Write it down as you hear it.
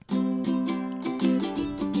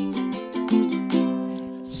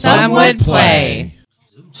Some would play.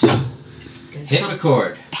 Hit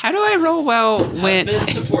record. How do I roll well when... Husband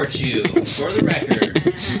supports you. For the record.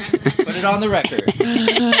 Put it on the record.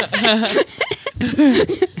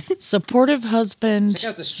 Supportive husband. Check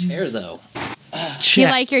out this chair, though. You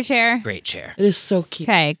like your chair? Great chair. It is so cute.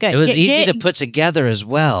 Okay, good. It was easy to put together as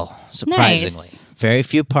well, surprisingly. Nice. Very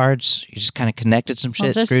few parts. You just kind of connected some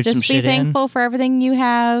shit, screwed some shit in. Just be thankful for everything you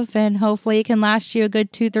have, and hopefully it can last you a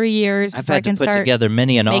good 2-3 years. I've before had I to can put start together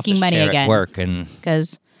many an making office money chair again. at work, and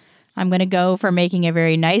because I'm going to go from making a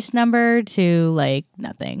very nice number to like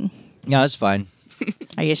nothing. no, it's fine.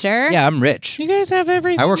 Are you sure? Yeah, I'm rich. You guys have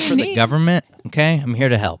everything I work you for the need. government. Okay, I'm here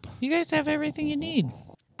to help. You guys have everything you need.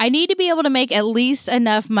 I need to be able to make at least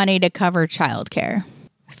enough money to cover childcare.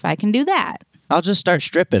 If I can do that. I'll just start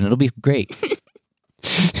stripping. It'll be great.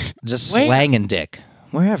 Just Where? slanging dick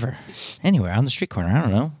wherever, anywhere on the street corner. I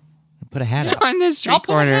don't know. Put a hat out. on the street I'll put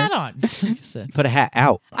corner. a hat on. You said. Put a hat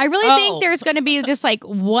out. I really think there's going to be just like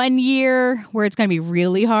 1 year where it's going to be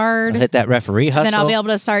really hard. I'll hit that referee hustle. Then I'll be able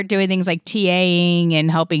to start doing things like TAing and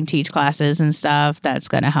helping teach classes and stuff. That's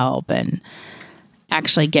going to help and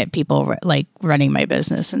actually get people like running my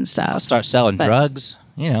business and stuff. I'll start selling But- drugs.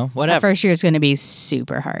 You know, The whatever. first year is going to be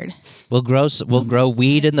super hard. We'll grow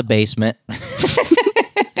weed in the basement.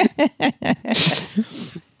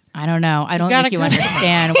 I don't know. I don't gotta think you come-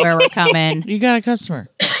 understand where we're coming. You got a customer.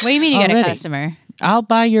 What do you mean you got a Already. customer? I'll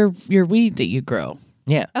buy your weed that you grow.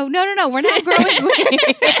 Yeah, Oh, no. We're not growing weed.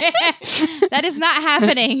 That is not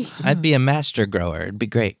happening. I'd be a master grower. It'd be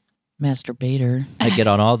great. Masturbator. I'd get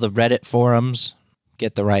on all the Reddit forums,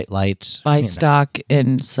 get the right lights, Buy you know, stock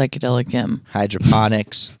in psychedelic M.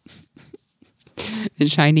 hydroponics, And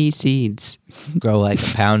Chinese seeds. grow like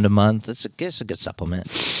a pound a month. It's a good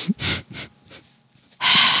supplement.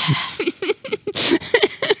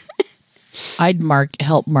 I'd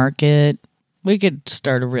help market. We could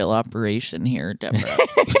start a real operation here, Deborah.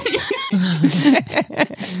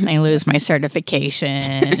 I lose my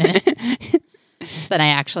certification. Then I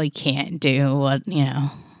actually can't do what, We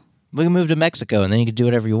can move to Mexico and then you can do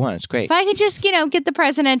whatever you want. It's great. If I could just, get the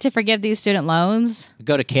president to forgive these student loans,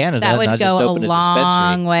 Go to Canada that and I'll would just go a open a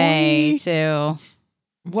long dispensary. way too.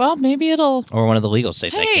 Well, maybe it'll. Or one of the legal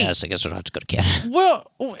states, I Hey. guess. I guess we'll have to go to Canada. Well,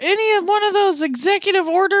 any one of those executive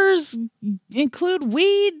orders include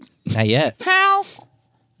weed, Not yet. pal?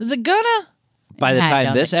 Is it gonna? By the I time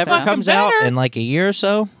don't this think ever so. comes out Better. in like a year or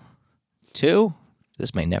so, 2,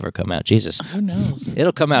 this may never come out. Jesus. Who knows?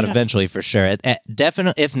 It'll come out eventually for sure.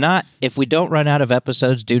 Definitely, if we don't run out of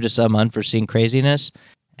episodes due to some unforeseen craziness,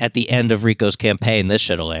 at the end of Rico's campaign, this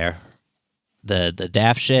shit'll air. The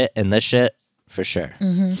Daft shit and this shit, for sure.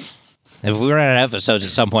 Mm-hmm. If we run out of episodes at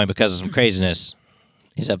some point because of some craziness,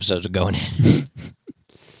 these episodes are going in.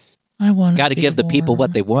 I want. Got to give the people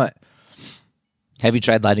what they want. Have you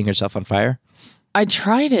tried lighting yourself on fire? I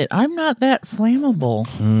tried it. I'm not that flammable.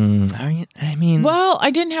 Are you? I mean, Well,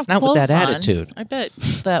 I didn't have Not with clothes that on. attitude. I bet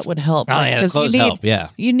that would help. oh yeah, 'cause clothes help. Yeah,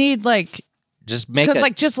 You need just make because a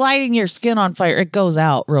just lighting your skin on fire, it goes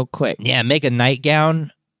out real quick. make a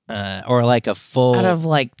nightgown or like a full Out of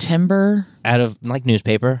timber. like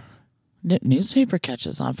newspaper. Newspaper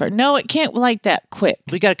catches on fire. No, it can't like that quick.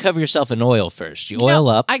 We got to cover yourself in oil first. You oil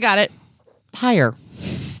up. I got it. Pyre.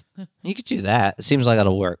 You could do that. It seems like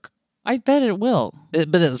that'll work. I bet it will.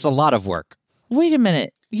 But it's a lot of work. Wait a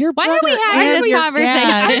minute. Your Why are we brother having and this your conversation?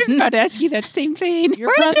 dad- I was about to ask you that same thing. Your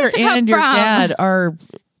Where did brother this come and your from? dad are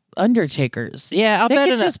undertakers. Yeah, They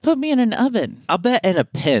could just put me in an oven. I'll bet in a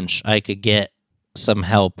pinch I could get some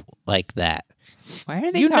help like that. Why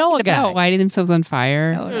are they You talking know a guy. about lighting themselves on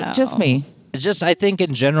fire? Oh, no. Just me. It's just I think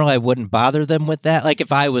in general I wouldn't bother them with that. Like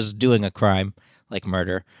if I was doing a crime like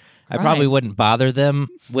murder, I probably Crime. wouldn't bother them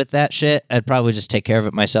with that shit. I'd probably just take care of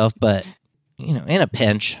it myself. But in a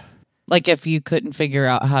pinch, Like if you couldn't figure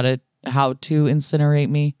out how to incinerate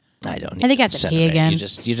me. I don't need I think to I have to pee incinerate.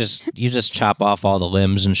 again. You just chop off all the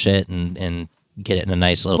limbs and shit and get it in a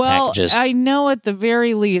nice little Well, packages. I know at the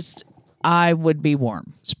very least I would be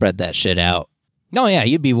warm. Spread that shit out. Oh yeah,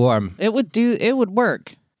 you'd be warm. It would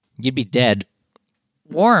work. You'd be dead.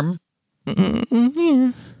 Warm.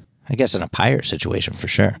 I guess in a pyre situation for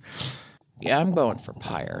sure. Yeah, I'm going for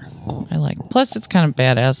pyre. I like. Plus, it's kind of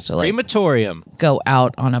badass to Crematorium. go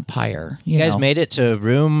out on a pyre. You You guys know? made it to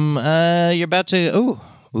room. You're about to.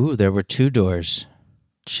 Ooh, there were 2 doors.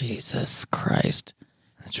 Jesus Christ!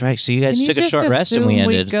 That's right. So you guys Can you took a just short rest and we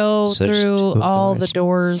assume ended. go So there's through 2 all the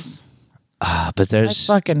doors. doors. But I there's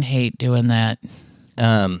fucking hate doing that.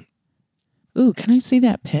 um Ooh, can I see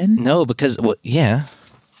that pen? no because yeah,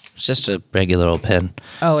 it's just a regular old pen.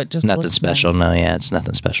 Oh, it just Nothing looks special. nice. No, yeah, it's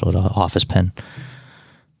nothing special at all. Office pen.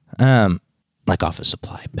 like office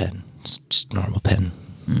supply pen. It's just normal pen.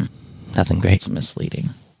 Nothing great. It's misleading.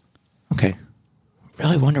 Okay.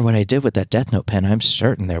 Really wonder what I did with that Death Note pen. I'm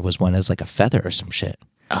certain there was one as like a feather or some shit.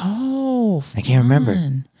 Oh, I can't remember.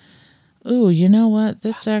 fun. Ooh, you know what?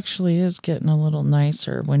 This actually is getting a little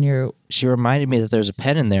nicer when you're... She reminded me that there's a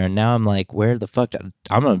pen in there, and now I'm like, where the fuck?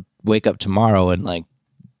 I'm going to wake up tomorrow and like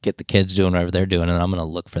get the kids doing whatever they're doing, and I'm going to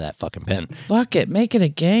look for that fucking pen. Fuck it, make it a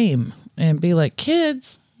game and be like,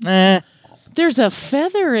 kids, there's a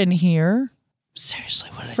feather in here. Seriously,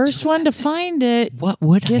 what did I First do? one to find it. What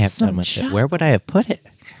would I Get have done some with shot. it? Where would I have put it?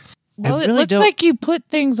 Well, I it really looks don't. like you put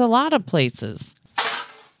things a lot of places.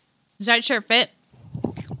 Does that shirt fit?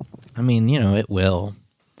 I mean, you know, it will.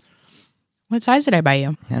 What size did I buy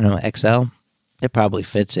you? I don't know, XL. It probably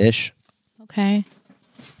fits ish. Okay.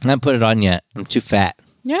 I haven't put it on yet. I'm too fat.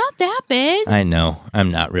 You're not that big. I know. I'm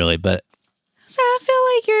not really, but So I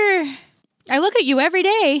feel like you're... I look at you every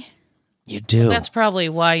day. you do. That's probably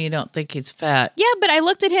why you don't think he's fat. Yeah, but I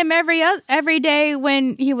looked at him every day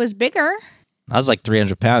when he was bigger. I was like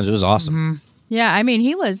 300 pounds. It was awesome. Yeah, I mean,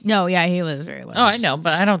 he was... No, yeah, he was very well. Oh, I know,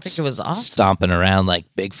 but I don't think it was awesome. Stomping around like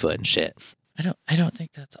Bigfoot and shit. I don't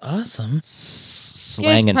think that's awesome. Here's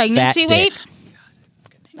Slanging pregnancy fat weight. dick.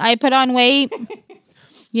 I put on weight.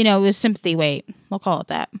 You know, it was sympathy weight. We'll call it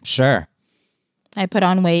that. Sure. I put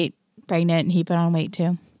on weight, pregnant, and he put on weight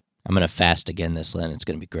too. I'm going to fast again this Lent. It's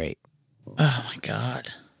going to be great. Oh my God.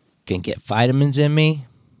 Can get vitamins in me,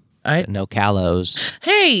 but no calories.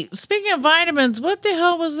 Hey, speaking of vitamins, what the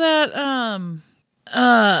hell was that?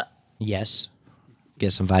 Yes.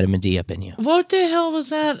 Get some vitamin D up in you. What the hell was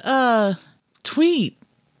that? Tweet,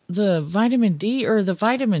 the vitamin D or the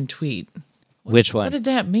vitamin tweet? Which What one? did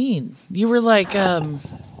that mean? You were like, Oh,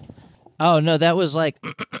 no, that was like...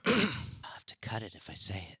 I'll have to cut it if I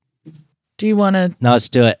say it. do you want to No, let's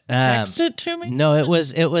do it. text it to me? No, it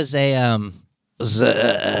was a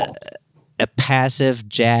passive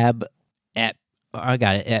jab at I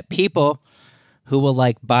got it at people who will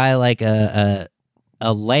like buy like a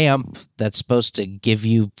lamp that's supposed to give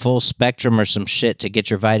you full spectrum or some shit to get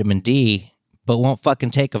your vitamin D, but won't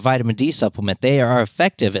fucking take a vitamin D supplement. They are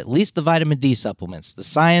effective, at least the vitamin D supplements. The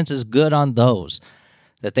science is good on those,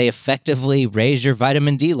 that they effectively raise your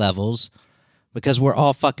vitamin D levels because we're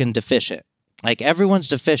all fucking deficient. Like, everyone's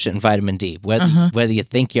deficient in vitamin D, whether you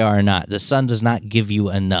think you are or not. The sun does not give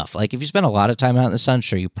you enough. Like, if you spend a lot of time out in the sun,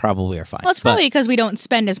 sure, you probably are fine. Well, it's But probably because we don't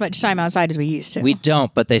spend as much time outside as we used to. we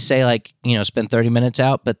don't, but they say, like, you know, spend 30 minutes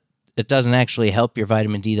out, but it doesn't actually help your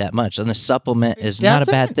vitamin D that much. And a supplement is not a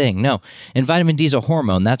bad doesn't? thing. No. And vitamin D is a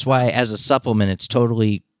hormone. That's why, as a supplement,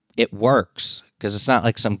 it works. Because it's not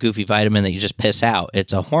like some goofy vitamin that you just piss out.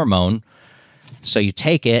 It's a hormone. So you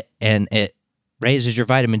take it, and it raises your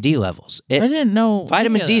vitamin D levels. I didn't know.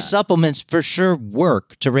 Vitamin any of D that. supplements for sure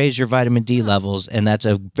work to raise your vitamin D levels, and that's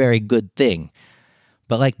a very good thing.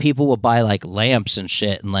 But like, people will buy like lamps and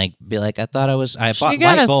shit and like be like, I bought She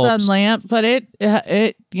got light a bulbs. sun lamp, but it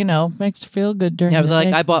makes her feel good during Yeah, the but like,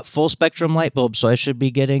 day. I bought full spectrum light bulbs, so I should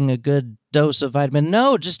be getting a good dose of vitamin.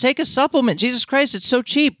 No, just take a supplement. Jesus Christ, it's so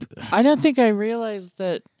cheap. I don't think I realized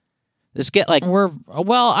that Just get like,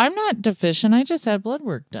 I'm not deficient. I just had blood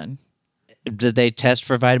work done. did they test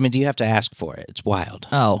for vitamin D? You have to ask for it. It's wild.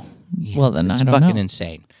 Oh, well then It's I don't fucking know.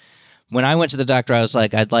 insane. When I went to the doctor, I was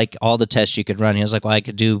like, I'd like all the tests you could run. He was like, well, I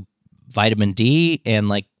could do vitamin D and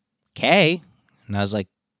like K. And I was like,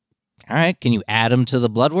 all right, can you add them to the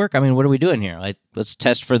blood work? I mean, what are we doing here? Like, let's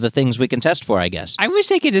test for the things we can test for, I guess. I wish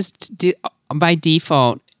they could just do, by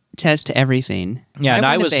default, test everything. Yeah, Why and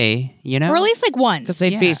I wouldn't was- they, you know? or at least like once. Because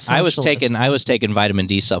they'd be Yeah. I was socialists. taking vitamin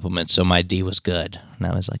D supplements, so my D was good. And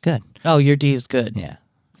I was like, good. Oh, your D is good. Yeah.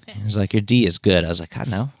 He was like, your D is good. I was like, I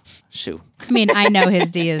know. Shoot. I mean, I know his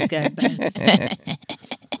D is good, but